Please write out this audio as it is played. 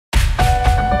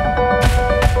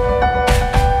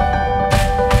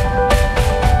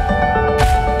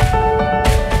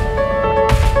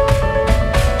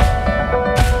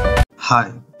Hi,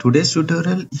 today's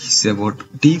tutorial is about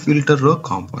tFilterRow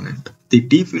component. The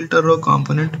tFilterRow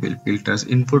component will filter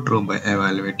input row by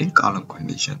evaluating column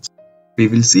conditions. We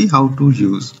will see how to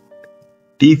use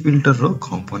tFilterRow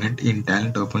component in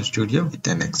Talend Open Studio with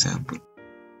an example.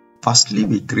 Firstly,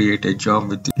 we create a job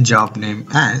with the job name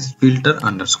as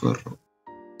filter_row.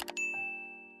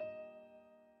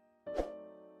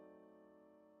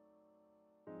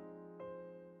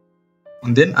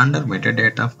 Then under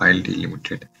metadata file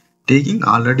delimited, taking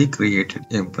already created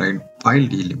implied file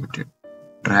delimited,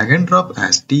 drag and drop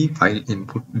as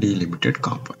tfileinputdelimited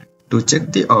component. To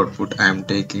check the output, I am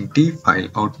taking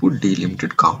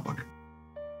tfileoutputdelimited component.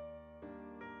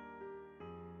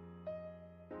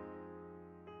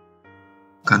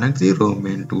 Connect the row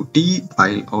main to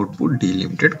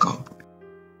tfileoutputdelimited component.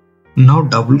 Now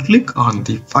double click on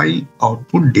the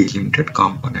fileoutputdelimited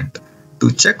component.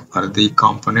 To check for the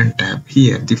component tab,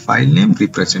 here the file name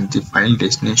represents the file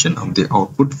destination of the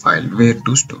output file where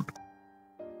to store.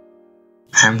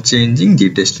 I am changing the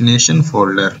destination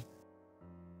folder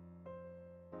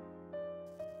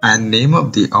and name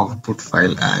of the output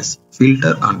file as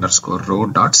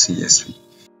filter_row.csv.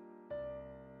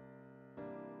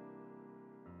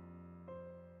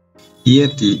 Here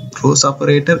the row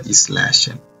separator is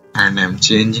 /n and I am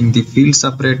changing the field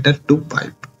separator to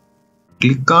pipe.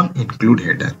 Click on include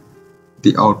header.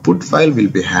 The output file will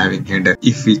be having header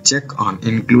if we check on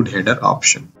include header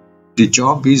option. The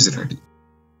job is ready.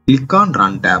 Click on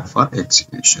run tab for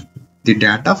execution. The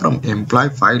data from employee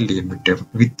file limited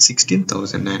with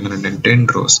 16,910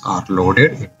 rows are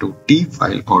loaded into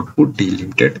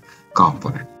tfileoutputdelimited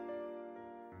component.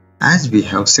 As we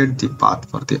have set the path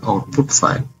for the output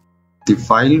file, the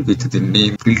file with the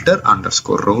name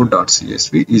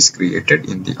filter_row.csv is created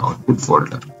in the output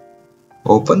folder.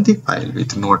 Open the file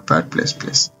with Notepad++.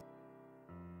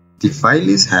 The file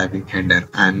is having header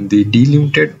and the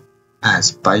delimited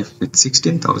as pipe with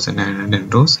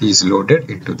 16,900 rows is loaded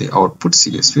into the output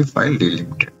CSV file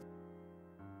delimited.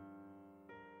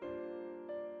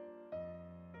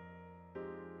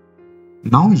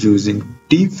 Now using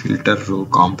tFilterRow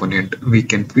component, we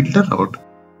can filter out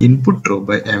input row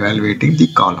by evaluating the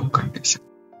column condition.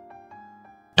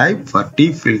 Type for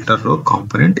tFilterRow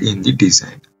component in the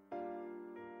design.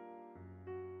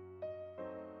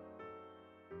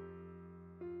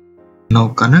 Now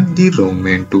connect the row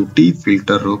main to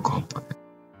tFilterRow component,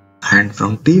 and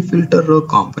from tFilterRow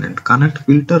component connect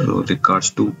filter row records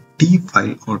to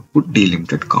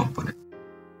tfileoutputdelimited component.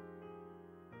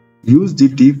 Use the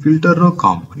tFilterRow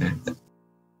component.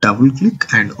 Double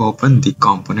click and open the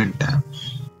component tab.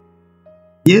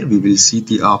 Here we will see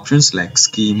the options like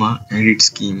schema, edit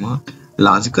schema,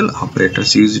 logical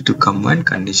operators used to combine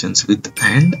conditions with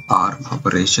AND OR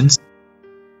operations,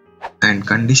 and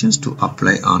conditions to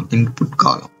apply on input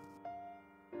column.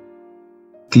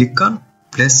 Click on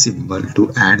plus symbol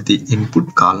to add the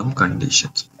input column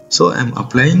conditions. So I am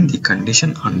applying the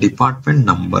condition on department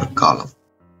number column.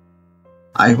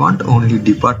 I want only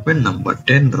department number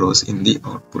 10 rows in the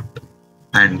output,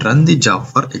 and run the job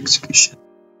for execution.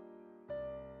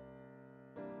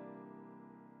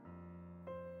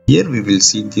 Here we will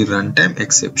see the runtime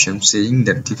exception saying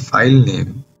that the file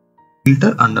name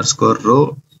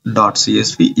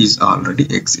filter_row.csv is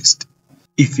already exist.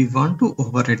 If we want to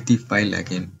overwrite the file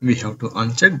again, we have to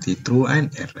uncheck the throw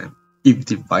an error if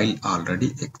the file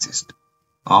already exists.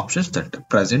 Options that are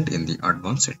present in the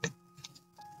advanced setting.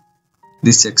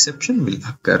 This exception will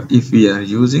occur if we are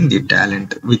using the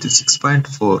Talend with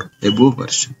 6.4 above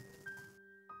version.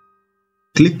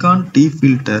 Click on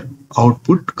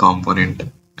tFilterOutput component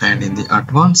and in the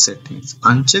advanced settings,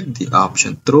 uncheck the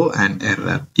option throw an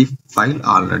error if file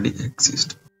already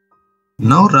exists.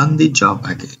 Now run the job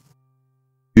again.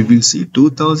 We will see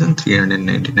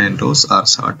 2,399 rows are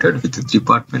sorted with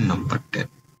department number 10.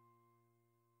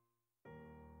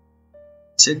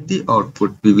 Check the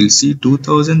output. We will see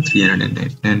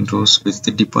 2,399 rows with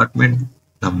the department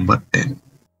number 10.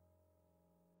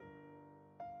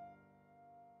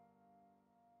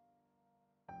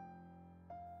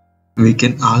 We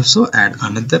can also add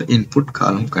another input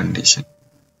column condition.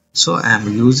 So I am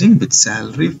using with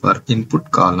salary for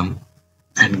input column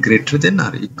and greater than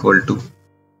or equal to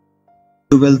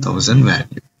 12,000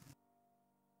 value.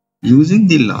 Using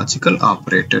the logical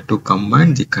operator to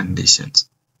combine the conditions,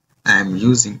 I am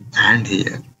using AND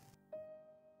here.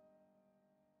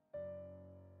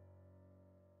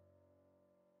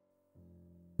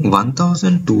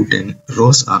 (1,210)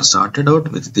 rows are sorted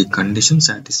out with the condition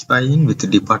satisfying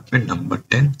with department number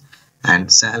 10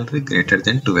 and salary greater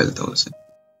than 12,000.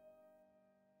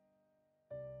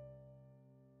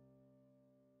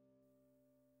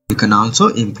 can also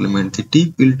implement the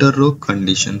tFilterRow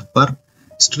condition for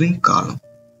string column.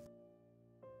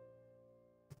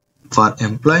 For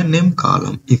employee name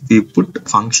column, if we put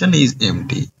function is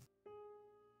empty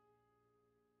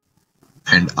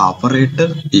and operator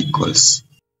equals.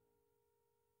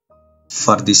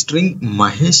 For the string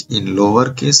Mahesh in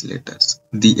lowercase letters,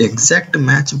 the exact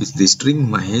match with the string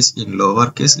Mahesh in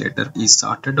lowercase letter is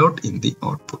sorted out in the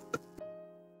output.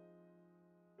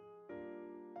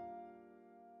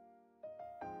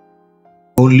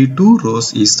 Only 2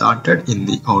 rows is sorted in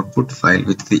the output file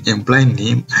with the employee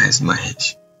name as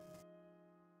Mahesh.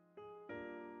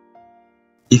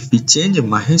 If we change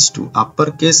Mahesh to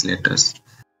uppercase letters,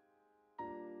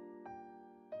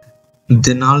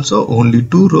 then also only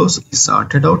 2 rows is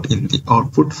sorted out in the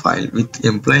output file with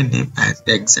employee name as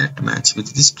exact match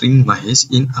with the string Mahesh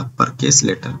in uppercase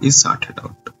letter is sorted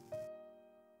out.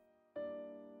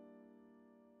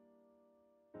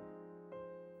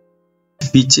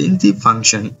 If we change the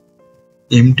function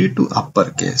empty to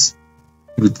uppercase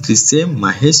with the same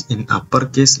Mahesh in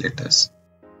uppercase letters,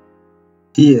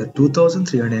 here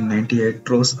 2398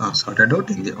 rows are sorted out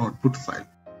in the output file.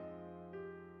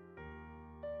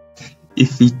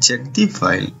 If we check the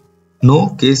file,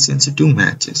 no case sensitive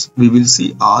matches, we will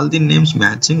see all the names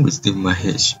matching with the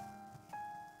Mahesh,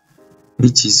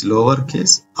 which is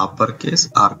lowercase, uppercase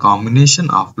or combination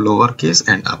of lowercase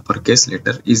and uppercase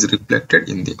letter is reflected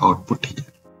in the output here.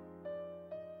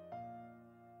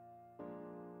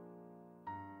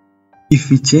 If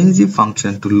we change the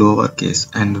function to lowercase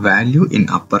and value in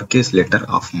uppercase letter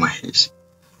of Mahesh,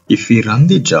 if we run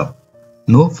the job,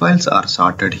 no files are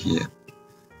sorted here.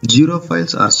 0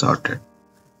 files are sorted.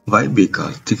 Why?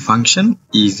 Because the function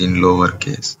is in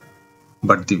lowercase,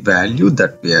 but the value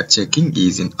that we are checking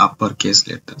is in uppercase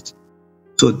letters.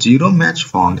 So 0 match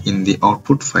found in the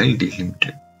output file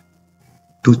delimited.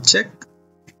 To check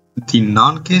the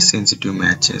non-case sensitive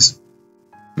matches,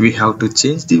 we have to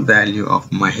change the value of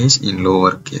Mahesh in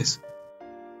lowercase.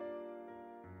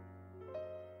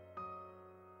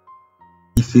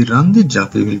 If we run the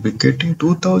job, we will be getting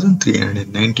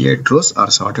 2398 rows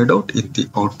are sorted out in the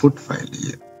output file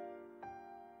here.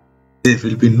 There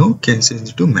will be no case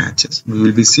sensitive matches. We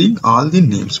will be seeing all the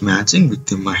names matching with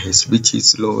the Mahesh, which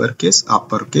is lowercase,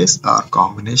 uppercase or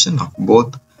combination of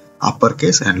both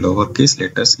uppercase and lowercase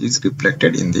letters is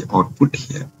reflected in the output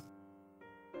here.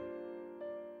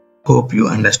 Hope you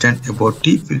understand about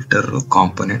tFilterRow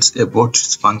components, about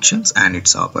its functions and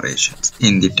its operations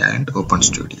in the Talend Open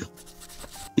Studio.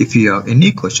 If you have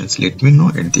any questions, let me know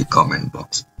in the comment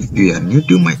box. If you are new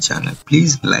to my channel,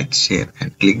 please like, share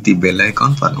and click the bell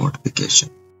icon for notification.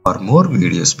 For more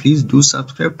videos, please do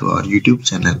subscribe to our YouTube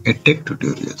channel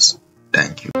Edtechtutorials.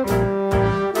 Thank you.